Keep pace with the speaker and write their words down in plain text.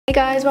Hey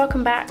guys,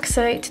 welcome back.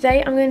 So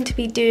today I'm going to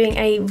be doing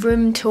a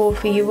room tour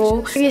for you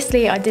all.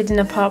 Previously I did an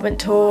apartment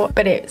tour,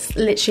 but it's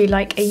literally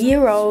like a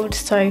year old,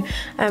 so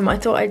I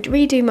thought I'd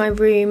redo my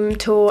room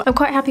tour. I'm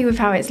quite happy with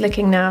how it's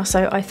looking now,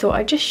 so I thought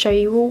I'd just show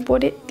you all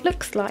what it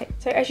looks like.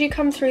 So as you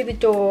come through the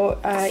door,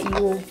 you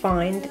will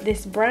find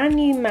this brand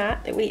new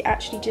mat that we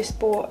actually just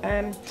bought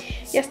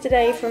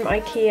yesterday from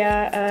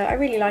IKEA. I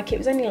really like it. It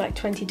was only like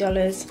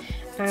 $20.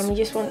 And we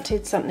just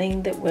wanted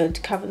something that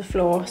would cover the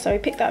floor, so we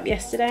picked that up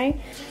yesterday.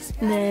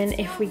 And then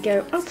if we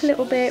go up a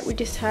little bit, we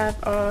just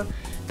have our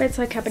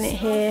bedside cabinet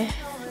here.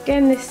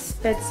 Again, this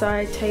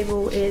bedside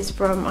table is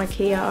from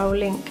IKEA. I'll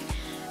link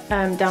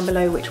down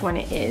below which one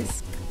it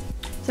is.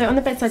 So on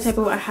the bedside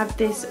table I have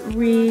this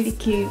really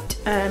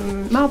cute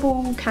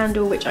marble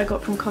candle which I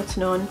got from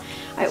Cotton On.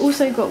 I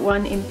also got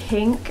one in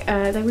pink.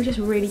 They were just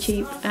really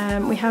cheap.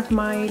 We have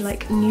my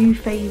like new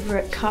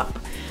favourite cup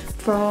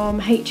from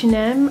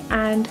H&M,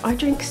 and I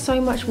drink so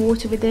much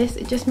water with this.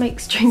 It just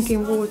makes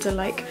drinking water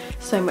like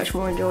so much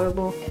more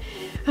enjoyable.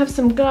 I have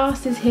some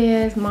glasses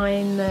here,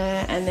 mine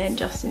there, and then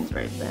Justin's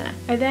right there.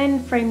 I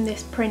then framed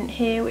this print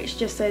here which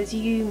just says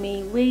you,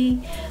 me, we,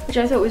 which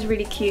I thought was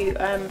really cute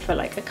for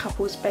like a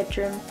couple's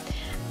bedroom.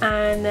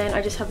 And then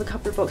I just have a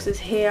couple of boxes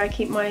here. I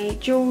keep my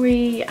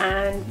jewellery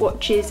and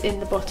watches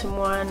in the bottom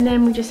one. And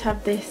then we just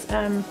have this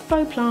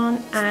faux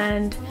plant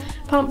and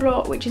plant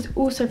block, which is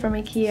also from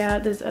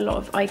IKEA. There's a lot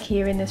of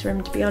IKEA in this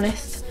room, to be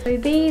honest. So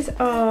these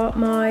are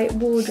my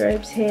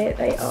wardrobes here.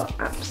 They are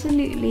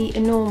absolutely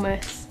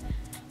enormous.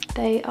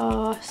 They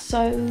are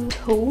so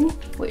tall,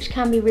 which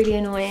can be really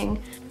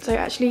annoying. So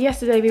actually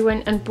yesterday we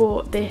went and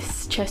bought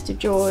this chest of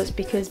drawers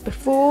because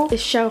before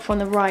this shelf on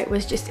the right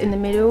was just in the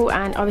middle,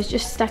 and I was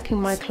just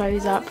stacking my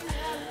clothes up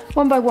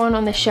one by one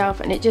on this shelf,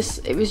 and it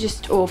was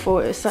just awful.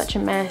 It was such a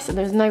mess, and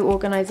there was no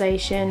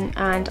organisation,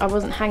 and I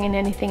wasn't hanging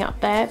anything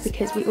up there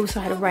because we also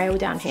had a rail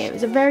down here. It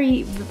was a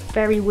very,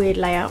 very weird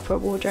layout for a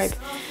wardrobe.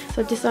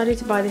 So I decided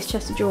to buy this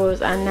chest of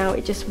drawers, and now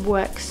it just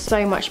works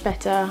so much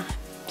better.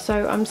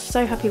 So I'm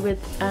so happy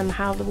with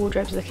how the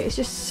wardrobes look. It's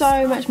just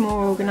so much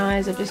more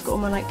organised. I've just got all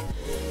my like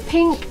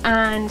pink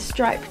and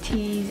striped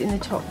tees in the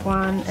top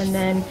one, and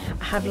then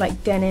I have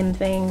like denim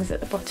things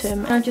at the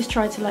bottom. And I've just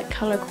tried to like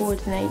colour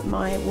coordinate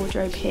my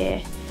wardrobe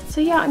here.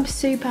 So yeah, I'm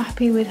super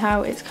happy with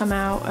how it's come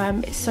out.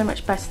 It's so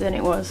much better than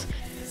it was.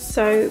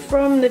 So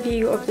from the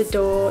view of the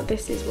door,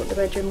 this is what the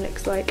bedroom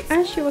looks like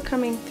as you are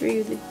coming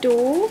through the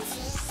door.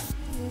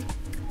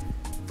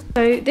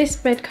 So this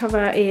bed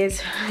cover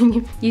is,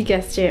 you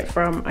guessed it,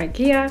 from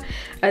IKEA,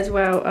 as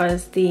well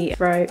as the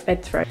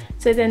bed throw.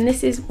 So then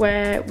this is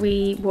where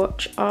we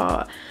watch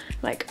our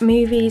like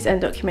movies and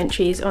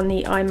documentaries on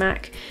the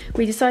iMac.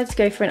 We decided to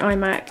go for an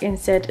iMac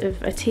instead of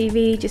a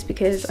TV just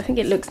because I think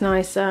it looks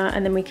nicer,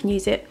 and then we can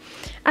use it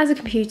as a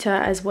computer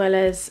as well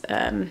as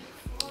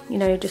you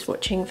know, just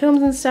watching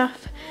films and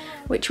stuff,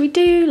 which we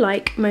do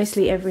like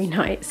mostly every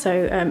night,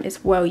 so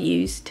it's well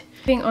used.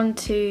 Moving on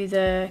to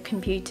the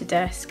computer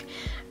desk.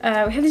 We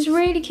have this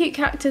really cute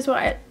cactus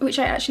which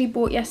I actually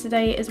bought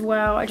yesterday as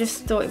well. I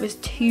just thought it was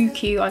too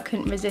cute, I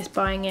couldn't resist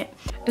buying it.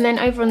 And then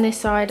over on this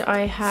side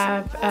I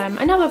have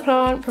another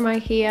plant from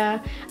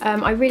IKEA.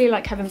 I really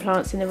like having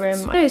plants in the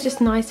room. I know it's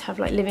just nice to have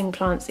like living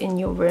plants in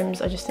your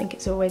rooms. I just think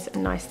it's always a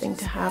nice thing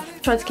to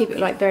have. Try to keep it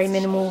like very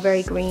minimal,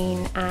 very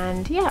green,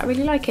 and yeah, I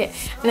really like it.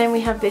 And then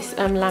we have this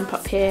lamp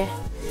up here,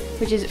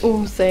 which is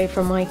also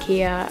from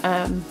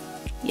IKEA.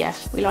 Yeah,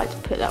 we like to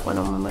put that one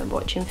on when we're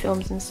watching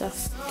films and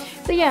stuff.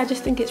 So yeah, I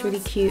just think it's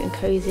really cute and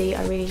cozy.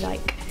 I really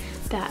like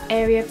that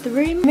area of the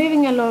room.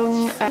 Moving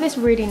along, this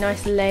really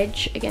nice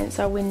ledge against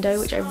our window,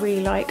 which I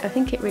really like. I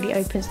think it really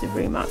opens the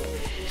room up.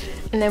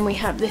 And then we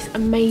have this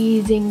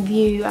amazing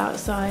view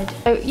outside.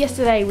 So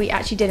yesterday we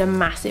actually did a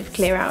massive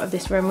clear out of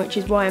this room, which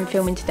is why I'm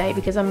filming today,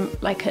 because I'm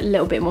like a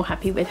little bit more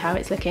happy with how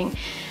it's looking.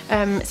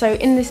 So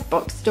in this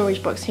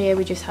storage box here,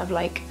 we just have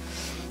like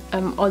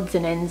odds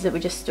and ends that we're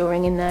just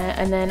storing in there.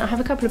 And then I have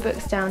a couple of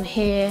books down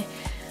here,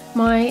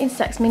 my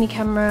Instax mini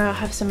camera, I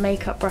have some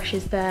makeup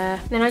brushes there.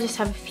 And then I just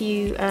have a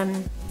few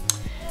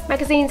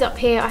magazines up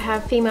here. I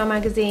have Female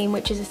Magazine,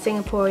 which is a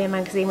Singaporean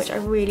magazine, which I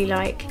really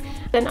like.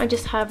 Then I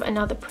just have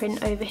another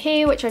print over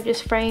here, which I've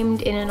just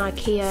framed in an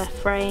IKEA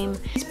frame.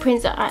 These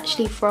prints are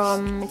actually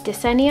from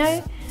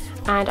Desenio,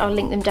 and I'll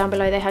link them down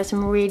below. They have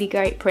some really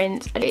great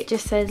prints. It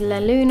just says La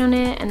Lune on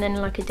it, and then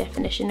like a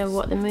definition of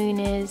what the moon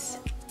is.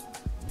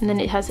 And then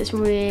it has this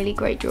really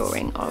great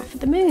drawing of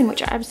the moon,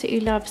 which I absolutely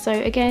love. So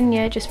again,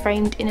 yeah, just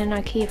framed in an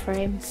IKEA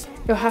frame.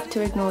 You'll have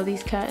to ignore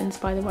these curtains,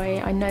 by the way.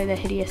 I know they're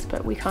hideous,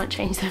 but we can't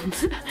change them.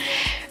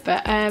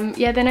 But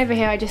yeah, then over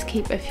here I just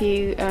keep a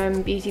few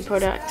beauty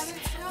products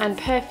and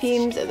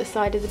perfumes at the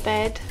side of the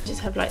bed.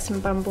 Just have like some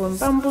Bumble and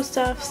Bumble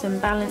stuff, some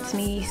Balance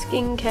Me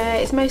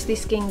skincare. It's mostly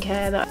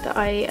skincare that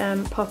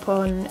I pop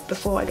on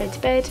before I go to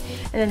bed.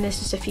 And then there's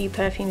just a few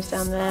perfumes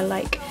down there,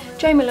 like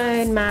Jo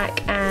Malone,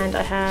 MAC, and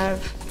I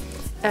have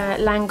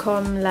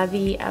Lancome La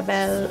Vie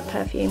Abel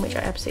perfume, which I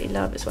absolutely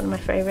love. It's one of my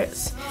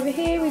favourites. Over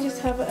here we just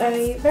have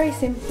a very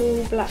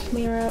simple black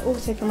mirror,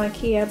 also from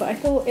IKEA, but I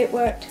thought it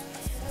worked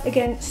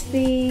against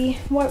the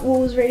white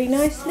walls really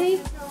nicely.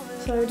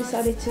 So I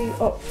decided to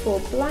opt for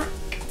black.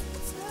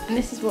 And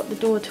this is what the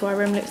door to our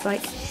room looks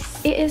like.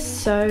 It is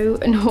so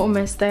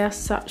enormous. They are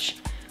such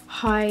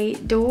high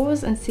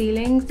doors and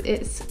ceilings.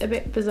 It's a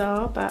bit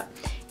bizarre, but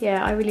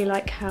yeah, I really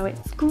like how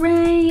it's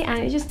grey and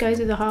it just goes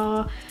with the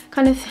whole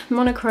kind of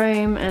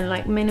monochrome and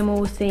like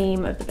minimal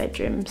theme of the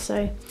bedroom.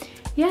 So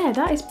yeah,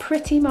 that is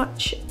pretty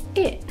much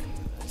it.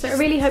 So I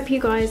really hope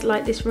you guys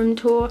like this room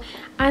tour.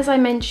 As I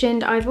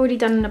mentioned, I've already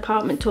done an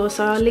apartment tour,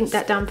 so I'll link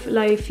that down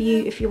below for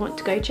you if you want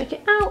to go check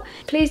it out.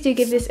 Please do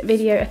give this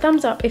video a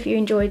thumbs up if you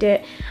enjoyed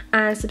it,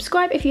 and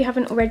subscribe if you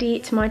haven't already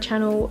to my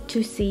channel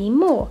to see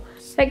more.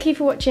 Thank you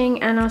for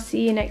watching, and I'll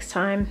see you next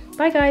time.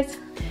 Bye guys.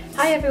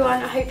 Hi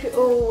everyone, I hope you're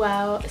all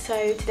well.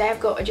 So today I've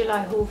got a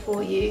July haul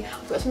for you.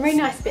 I've got some really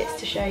nice bits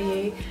to show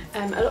you.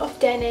 A lot of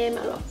denim,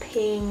 a lot of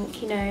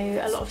pink, you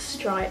know, a lot of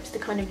stripes, the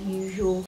kind of usual